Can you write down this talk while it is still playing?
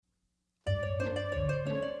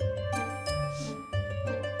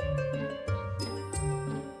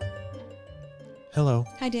Hello.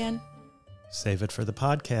 Hi, Dan. Save it for the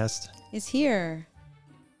podcast. Is here.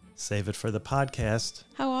 Save it for the podcast.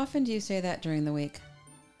 How often do you say that during the week?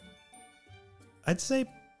 I'd say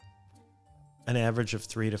an average of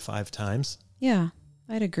 3 to 5 times. Yeah,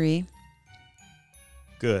 I'd agree.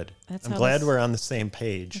 Good. That's I'm how glad this- we're on the same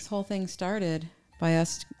page. This whole thing started by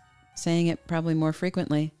us saying it probably more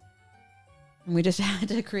frequently. And we just had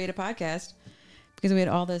to create a podcast because we had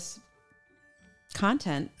all this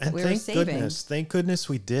content that And we were saving. thank goodness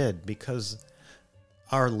we did, because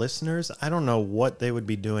our listeners, I don't know what they would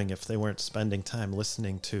be doing if they weren't spending time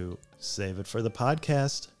listening to Save It for the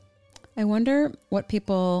podcast. I wonder what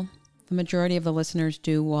the majority of the listeners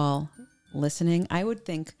do while listening. I would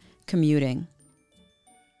think commuting.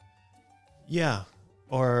 Yeah.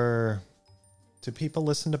 Or do people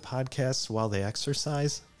listen to podcasts while they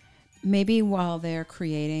exercise? Maybe while they're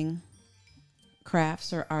creating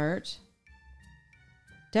crafts or art.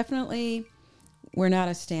 Definitely, we're not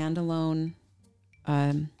a standalone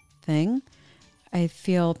thing. I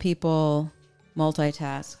feel people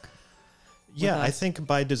multitask. Yeah, I us. think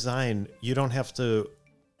by design, you don't have to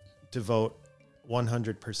devote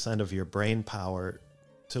 100% of your brain power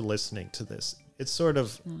to listening to this. It's sort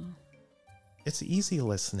of, it's easy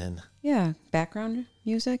listening. Yeah, background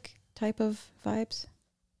music type of vibes.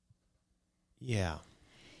 Yeah.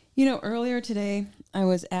 You know, earlier today, I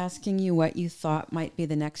was asking you what you thought might be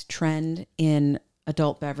the next trend in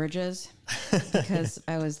adult beverages because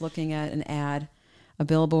I was looking at an ad, a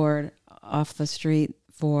billboard off the street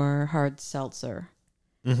for hard seltzer.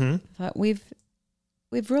 Mm-hmm. I thought we've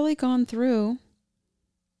really gone through,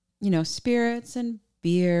 spirits and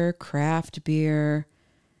beer, craft beer,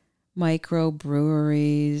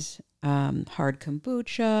 microbreweries, hard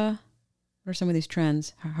kombucha. What are some of these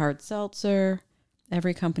trends? Hard seltzer.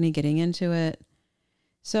 Every company getting into it.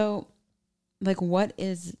 So, what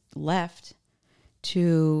is left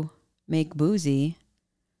to make boozy?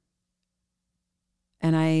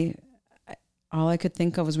 And all I could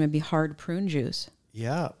think of was maybe hard prune juice.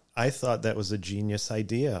 Yeah, I thought that was a genius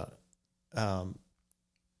idea.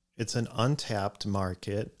 It's an untapped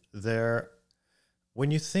market.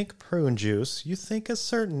 When you think prune juice, you think a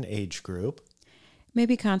certain age group.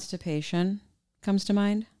 Maybe constipation comes to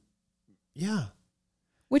mind. Yeah.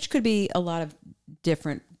 Which could be a lot of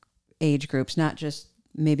different age groups, not just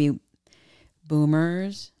maybe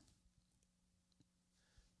boomers.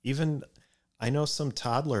 Even I know some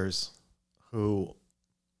toddlers who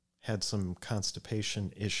had some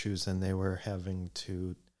constipation issues and they were having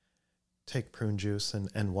to take prune juice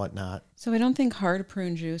and whatnot. So I don't think hard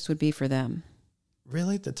prune juice would be for them.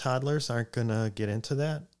 Really? The toddlers aren't going to get into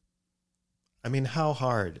that? I mean, how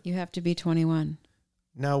hard? You have to be 21.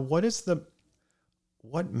 Now,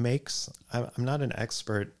 what makes, I'm not an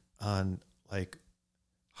expert on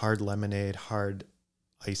hard lemonade, hard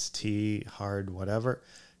iced tea, hard whatever.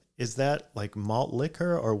 Is that like malt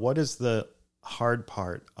liquor, or what is the hard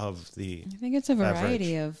part of the I think it's a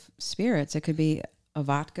variety beverage? of spirits. It could be a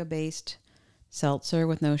vodka-based seltzer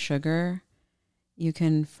with no sugar. You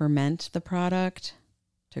can ferment the product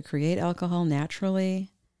to create alcohol naturally.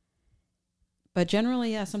 But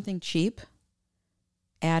generally, yeah, something cheap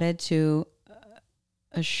added to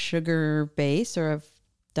a sugar base or a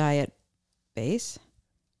diet base.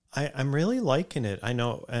 I'm really liking it. I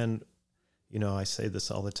know, and I say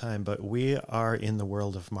this all the time, but we are in the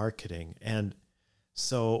world of marketing. And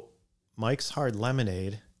so Mike's hard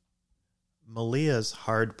lemonade, Malia's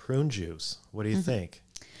hard prune juice. What do you think?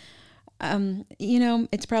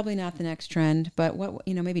 It's probably not the next trend, but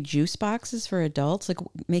maybe juice boxes for adults, like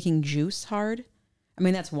making juice hard. I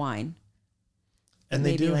mean, that's wine. And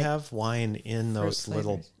they maybe do like have wine in those fruit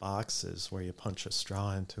little flavors. boxes where you punch a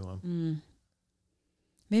straw into them.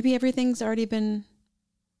 Maybe everything's already been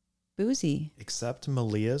boozy. Except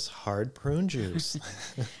Malia's hard prune juice.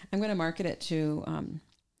 I'm going to market it to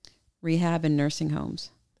rehab and nursing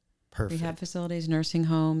homes. Perfect. Rehab facilities, nursing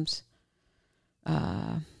homes.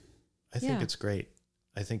 I think it's great.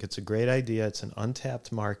 I think it's a great idea. It's an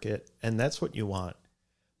untapped market, and that's what you want.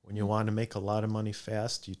 When you want to make a lot of money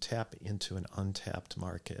fast, you tap into an untapped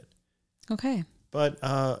market. Okay. But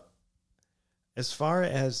as far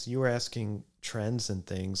as you were asking trends and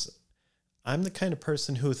things, I'm the kind of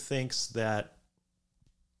person who thinks that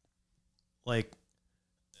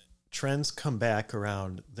trends come back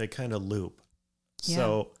around, they kind of loop. Yeah.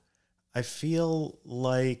 So I feel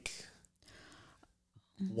like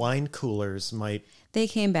wine coolers might... They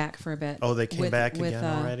came back for a bit. Oh, they came back again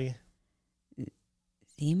already?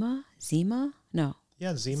 Zima? No.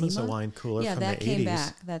 Yeah, Zima's a wine cooler from the 80s. Yeah, that came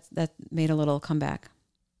back. That made a little comeback.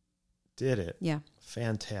 Did it? Yeah.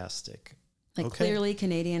 Fantastic. Like Okay. clearly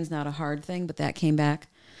Canadian's not a hard thing, but that came back.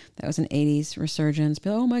 That was an 80s resurgence.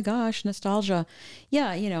 But, oh my gosh, nostalgia.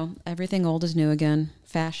 Yeah, everything old is new again.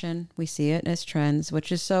 Fashion, we see it as trends,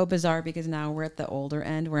 which is so bizarre because now we're at the older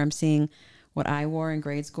end where I'm seeing what I wore in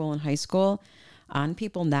grade school and high school on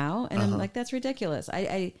people now. And I'm like, that's ridiculous.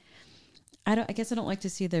 I guess I don't like to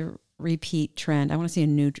see the repeat trend. I want to see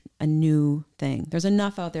a new thing. There's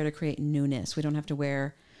enough out there to create newness. We don't have to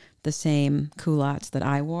wear the same culottes that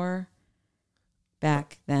I wore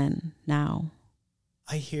back then now.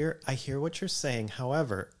 I hear what you're saying.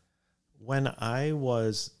 However, when I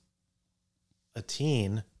was a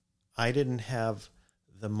teen, I didn't have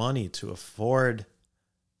the money to afford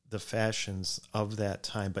the fashions of that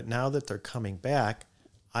time. But now that they're coming back,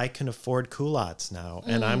 I can afford culottes now,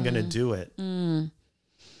 and I'm going to do it.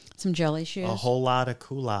 Some jelly shoes. A whole lot of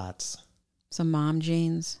culottes. Some mom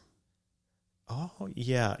jeans. Oh,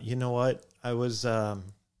 yeah. You know what? I was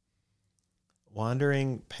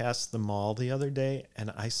wandering past the mall the other day, and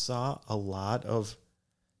I saw a lot of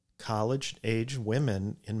college-age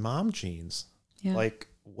women in mom jeans. Yeah. Like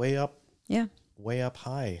way up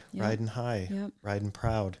high, Yeah. riding high, Yep. riding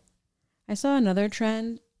proud. I saw another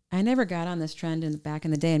trend. I never got on this trend back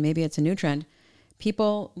in the day, and maybe it's a new trend.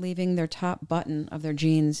 People leaving their top button of their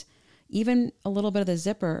jeans, even a little bit of the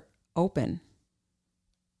zipper, open.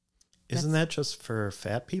 Isn't that just for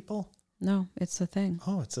fat people? No, it's a thing.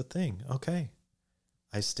 Oh, it's a thing. Okay.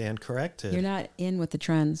 I stand corrected. You're not in with the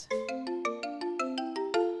trends.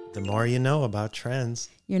 The more you know about trends.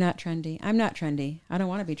 You're not trendy. I'm not trendy. I don't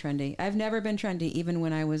want to be trendy. I've never been trendy, even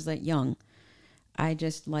when I was like young. I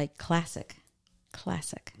just like classic.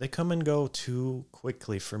 Classic. They come and go too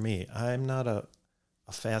quickly for me. I'm not a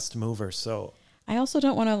fast mover, so I also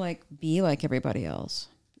don't want to like be like everybody else.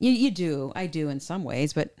 You do. I do in some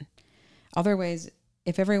ways, but other ways,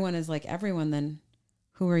 if everyone is like everyone, then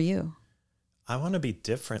who are you? I want to be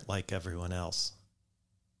different like everyone else.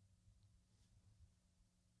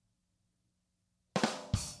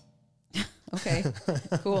 Okay,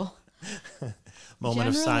 cool. Moment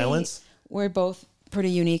of Generally, silence. We're both pretty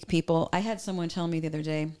unique people. I had someone tell me the other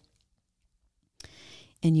day,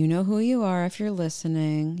 and you know who you are if you're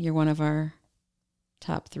listening. You're one of our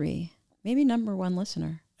top 3, maybe number 1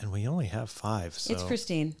 listener. And we only have 5, so It's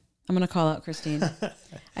Christine. I'm going to call out Christine.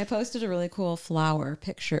 I posted a really cool flower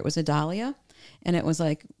picture. It was a dahlia, and it was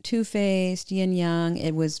like two-faced, yin-yang.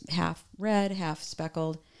 It was half red, half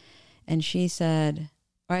speckled. And she said,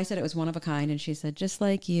 or I said it was one of a kind, and she said, just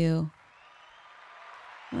like you.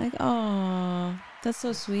 I'm like, oh, that's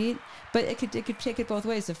so sweet. But it could take it both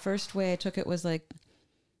ways. The first way I took it was like,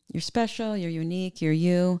 you're special, you're unique, you're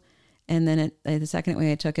you. And then the second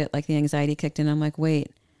way I took it, like the anxiety kicked in. I'm like,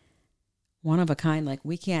 wait, one of a kind, like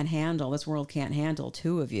this world can't handle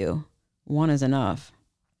 2 of you. 1 is enough.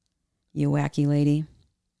 You wacky lady.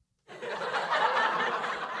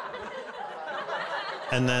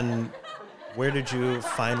 And then where did you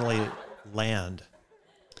finally land?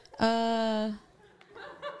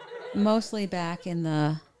 Mostly back in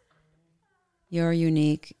the you're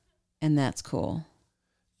unique and that's cool.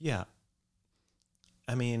 Yeah.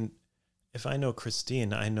 I mean, if I know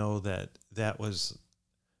Christine, I know that was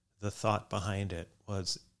the thought behind it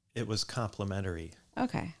was complimentary.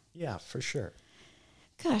 Okay. Yeah, for sure.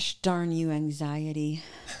 Gosh darn you, anxiety.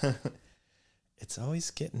 It's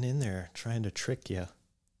always getting in there, trying to trick you.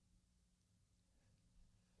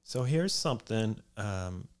 So here's something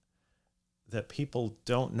that people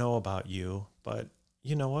don't know about you, but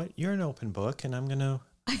you know what? You're an open book, and I'm going to...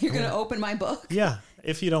 You're going to open my book? Yeah,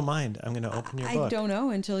 if you don't mind, I'm going to open your book. I don't know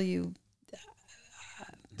until you...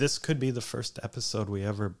 This could be the first episode we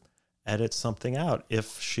ever edit something out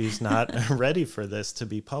if she's not ready for this to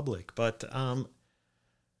be public. But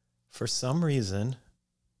for some reason,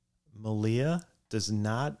 Malia does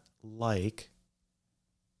not like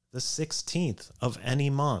the 16th of any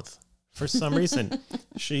month. For some reason,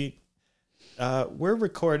 we're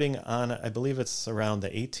recording on, I believe it's around the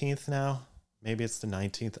 18th now. Maybe it's the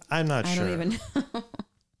 19th. I'm not sure. I don't even know.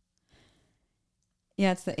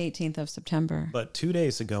 Yeah, it's the 18th of September. But 2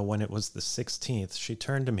 days ago, when it was the 16th, she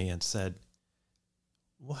turned to me and said,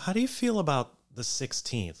 well, how do you feel about the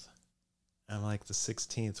 16th? I'm like, the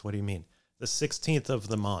 16th? What do you mean? The 16th of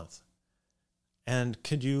the month. And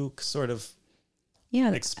could you sort of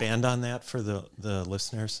expand on that for the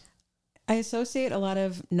listeners? I associate a lot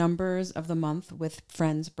of numbers of the month with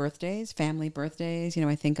friends' birthdays, family birthdays.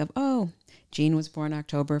 I think of, Jean was born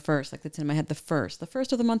October 1st. Like that's in my head, the first. The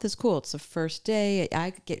first of the month is cool. It's the first day.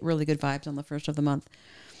 I get really good vibes on the first of the month.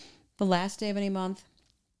 The last day of any month,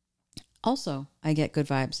 also, I get good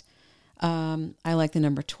vibes. I like the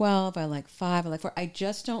number 12. I like 5. I like 4. I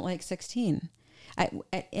just don't like 16.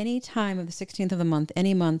 At any time of the 16th of the month,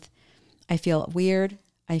 any month, I feel weird.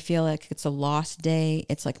 I feel like it's a lost day.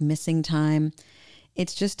 It's like missing time.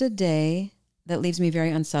 It's just a day that leaves me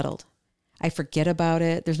very unsettled. I forget about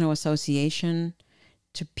it. There's no association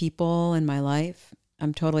to people in my life.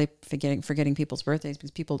 I'm totally forgetting people's birthdays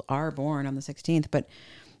because people are born on the 16th, but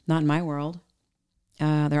not in my world.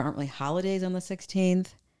 There aren't really holidays on the 16th.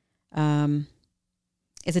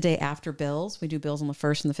 It's a day after bills. We do bills on the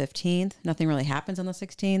 1st and the 15th. Nothing really happens on the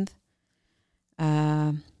 16th.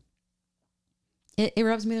 It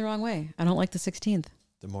rubs me the wrong way. I don't like the 16th.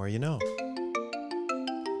 The more you know.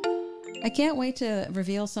 I can't wait to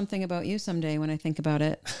reveal something about you someday when I think about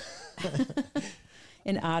it.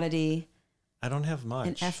 An oddity. I don't have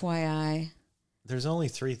much. An FYI. There's only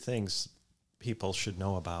 3 things people should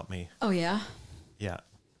know about me. Oh, yeah? Yeah.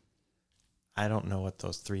 I don't know what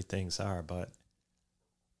those 3 things are, but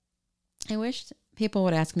I wished people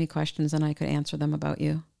would ask me questions and I could answer them about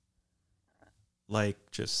you. like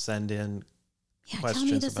just send in questions tell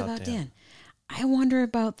me this about Dan. I wonder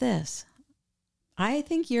about this. I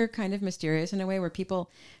think you're kind of mysterious in a way where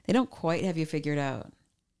people, they don't quite have you figured out.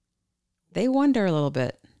 They wonder a little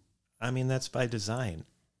bit. I mean, that's by design.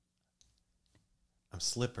 I'm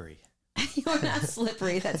slippery. You're not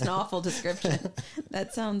slippery. That's an awful description.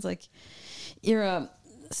 That sounds like you're a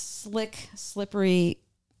slick, slippery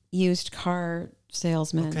used car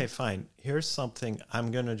salesman. Okay, fine. Here's something.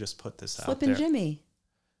 I'm going to just put this out there. Slippin' Jimmy.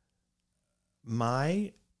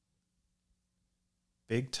 My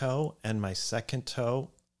big toe and my second toe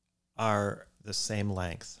are the same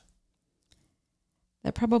length.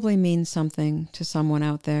 That probably means something to someone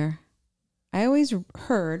out there. I always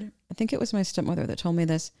heard, I think it was my stepmother that told me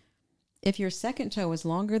this, if your second toe is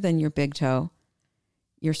longer than your big toe,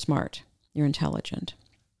 you're smart, you're intelligent.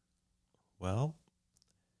 Well,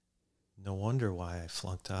 no wonder why I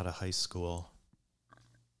flunked out of high school.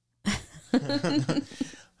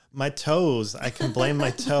 My toes, I can blame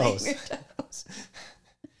my toes.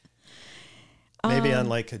 Maybe on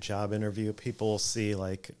like a job interview, people will see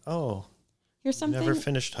like, oh, here's something never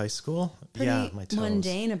finished high school? Yeah, my toes.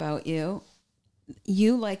 Mundane about you.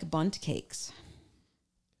 You like bundt cakes.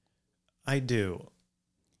 I do.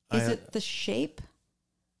 Is it the shape,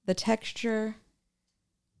 the texture?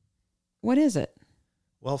 What is it?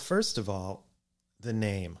 Well, first of all, the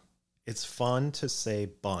name. It's fun to say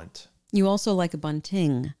bunt. You also like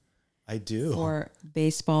bunting. I do. For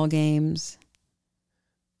baseball games.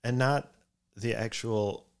 And not the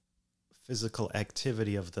actual physical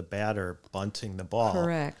activity of the batter bunting the ball.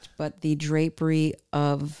 Correct. But the drapery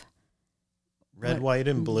of red, white,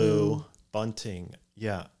 and blue bunting.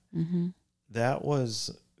 Yeah. Mm-hmm. That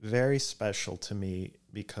was very special to me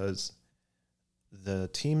because the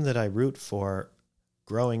team that I root for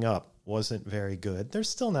growing up wasn't very good. They're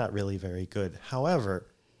still not really very good. However,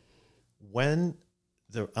 when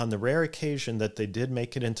on the rare occasion that they did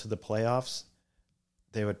make it into the playoffs,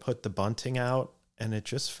 they would put the bunting out, and it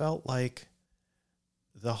just felt like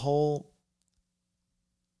the whole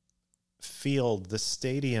field, the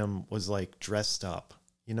stadium was like dressed up.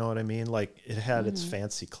 You know what I mean? Like it had its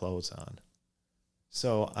fancy clothes on.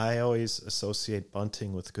 So I always associate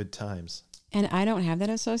bunting with good times. And I don't have that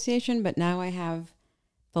association, but now I have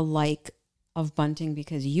the like of bunting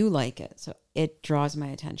because you like it. So it draws my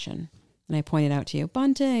attention. And I point it out to you.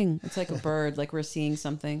 Bunting. It's like a bird, like we're seeing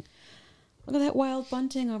something. Look at that wild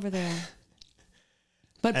bunting over there.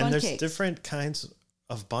 But and bunt there's cakes. different kinds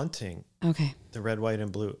of bunting. Okay. The red, white,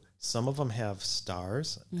 and blue. Some of them have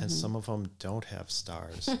stars, and some of them don't have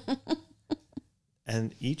stars.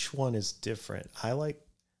 And each one is different. I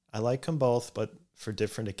like them both, but for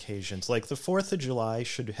different occasions. Like the 4th of July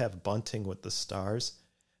should have bunting with the stars.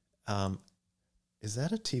 Is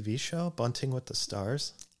that a TV show, Bunting with the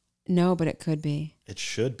Stars? No, but it could be. It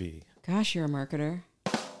should be. Gosh, you're a marketer.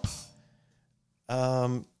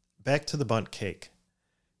 Back to the bundt cake.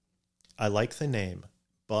 I like the name.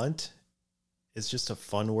 Bunt is just a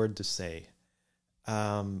fun word to say.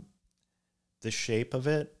 The shape of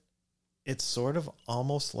it, it's sort of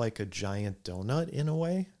almost like a giant donut in a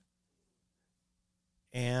way.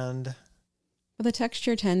 And Well, the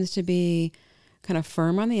texture tends to be kind of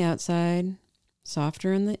firm on the outside,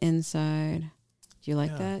 softer on the inside. Do you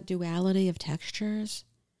like that duality of textures?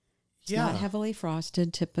 It's not heavily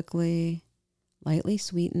frosted, typically, lightly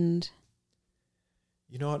sweetened.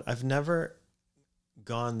 You know what? I've never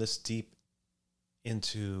gone this deep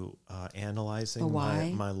into analyzing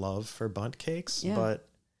my love for bundt cakes, but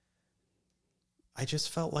I just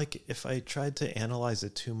felt like if I tried to analyze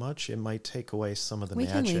it too much, it might take away some of the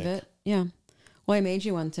magic. We can leave it. Yeah. Well, I made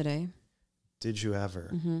you one today. Did you ever?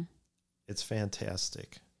 Mm-hmm. It's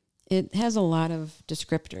fantastic. It has a lot of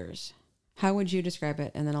descriptors. How would you describe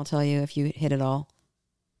it? And then I'll tell you if you hit it all.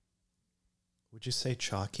 Would you say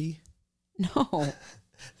chalky? No.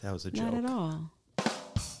 That was a joke. Not at all.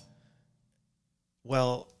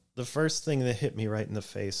 Well, the first thing that hit me right in the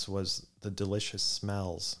face was the delicious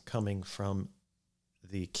smells coming from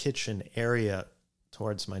the kitchen area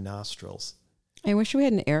towards my nostrils. I wish we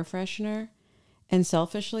had an air freshener. And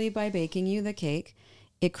selfishly, by baking you the cake,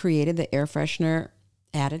 it created the air freshener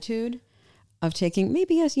attitude of taking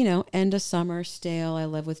maybe as, end of summer stale, I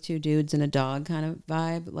live with two dudes and a dog kind of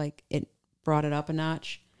vibe. Like it brought it up a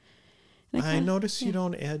notch. And I notice you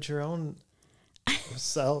don't add your own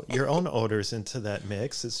your own odors into that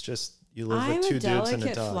mix. It's just you live with two dudes and a dog. I'm a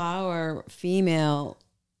delicate flower female.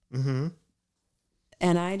 Mm-hmm.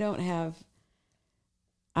 And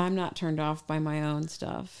I'm not turned off by my own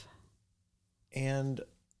stuff. And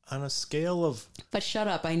on a scale of... But shut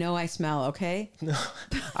up. I know I smell, okay? No,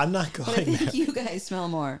 I'm not going but I think there. you guys smell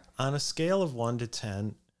more. On a scale of 1 to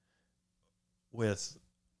 10, with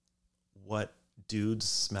what dudes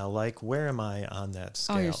smell like, where am I on that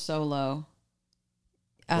scale? Oh, you're so low.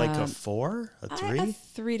 Like a 4? A 3?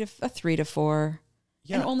 A 3 to 4.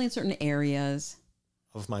 Yeah. And only in certain areas.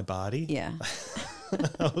 Of my body? Yeah.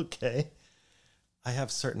 Okay. I have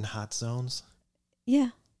certain hot zones.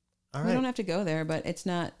 Yeah. All right. We don't have to go there, but it's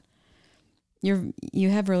not. You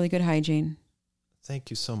have really good hygiene. Thank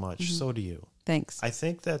you so much. Mm-hmm. So do you. Thanks. I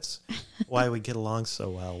think that's why we get along so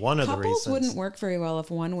well. One of the reasons. Couples wouldn't work very well if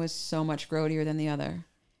one was so much grodier than the other.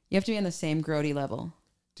 You have to be on the same grody level.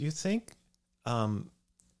 Do you think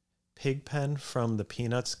Pigpen from the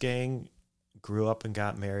Peanuts gang grew up and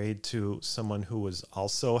got married to someone who was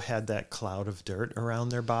also had that cloud of dirt around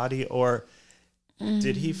their body? Or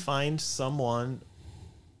did he find someone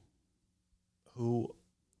who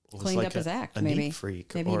was cleaned like up his act? a Maybe neat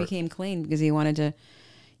freak? Maybe or, he became clean because he wanted to,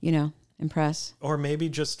 impress. Or maybe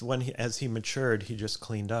just as he matured, he just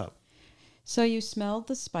cleaned up. So you smelled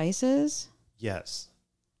the spices? Yes.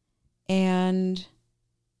 And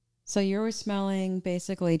so you were smelling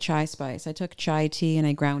basically chai spice. I took chai tea and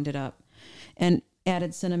I ground it up and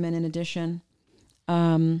added cinnamon in addition.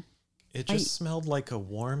 It just smelled like a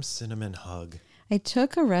warm cinnamon hug. I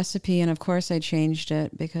took a recipe and of course I changed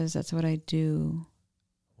it because that's what I do.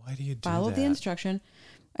 Why do you do Follow that? the instruction.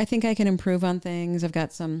 I think I can improve on things. I've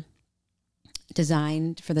got some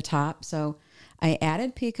design for the top. So I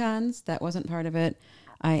added pecans. That wasn't part of it.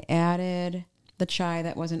 I added the chai.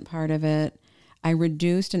 That wasn't part of it. I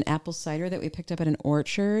reduced an apple cider that we picked up at an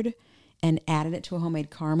orchard and added it to a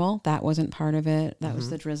homemade caramel. That wasn't part of it. That was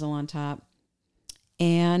the drizzle on top.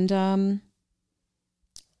 And I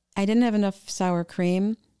didn't have enough sour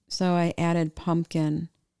cream, so I added pumpkin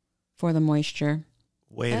for the moisture.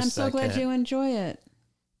 Wait and a I'm second. so glad you enjoy it.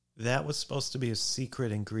 That was supposed to be a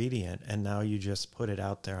secret ingredient, and now you just put it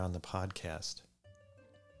out there on the podcast.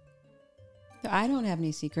 I don't have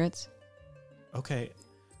any secrets. Okay.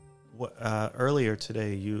 Earlier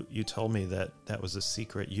today, you told me that was a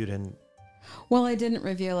secret. You didn't... Well, I didn't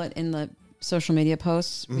reveal it in the social media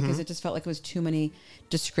posts because it just felt like it was too many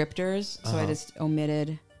descriptors. So I just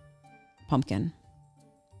omitted pumpkin.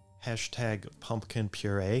 Hashtag pumpkin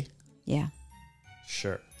puree. Yeah.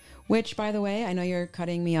 Sure. Which, by the way, I know you're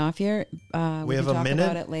cutting me off here. We have can a talk minute.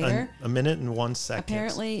 about it later. A minute and 1 second.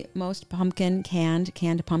 Apparently, most pumpkin, canned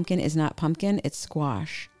pumpkin is not pumpkin. It's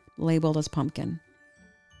squash, labeled as pumpkin.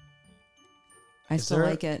 I still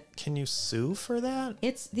like it. Can you sue for that?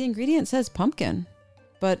 It's the ingredient says pumpkin,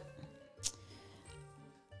 but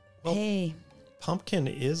Well, hey, pumpkin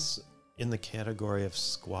is in the category of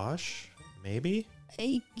squash, maybe?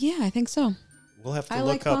 yeah, I think so. We'll have to I look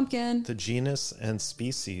like up pumpkin. the genus and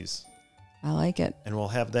species, I like it. and we'll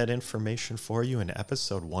have that information for you in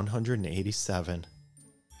episode 187.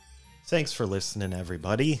 Thanks for listening,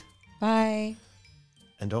 everybody. Bye.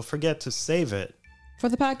 And don't forget to save it For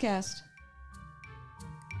the podcast.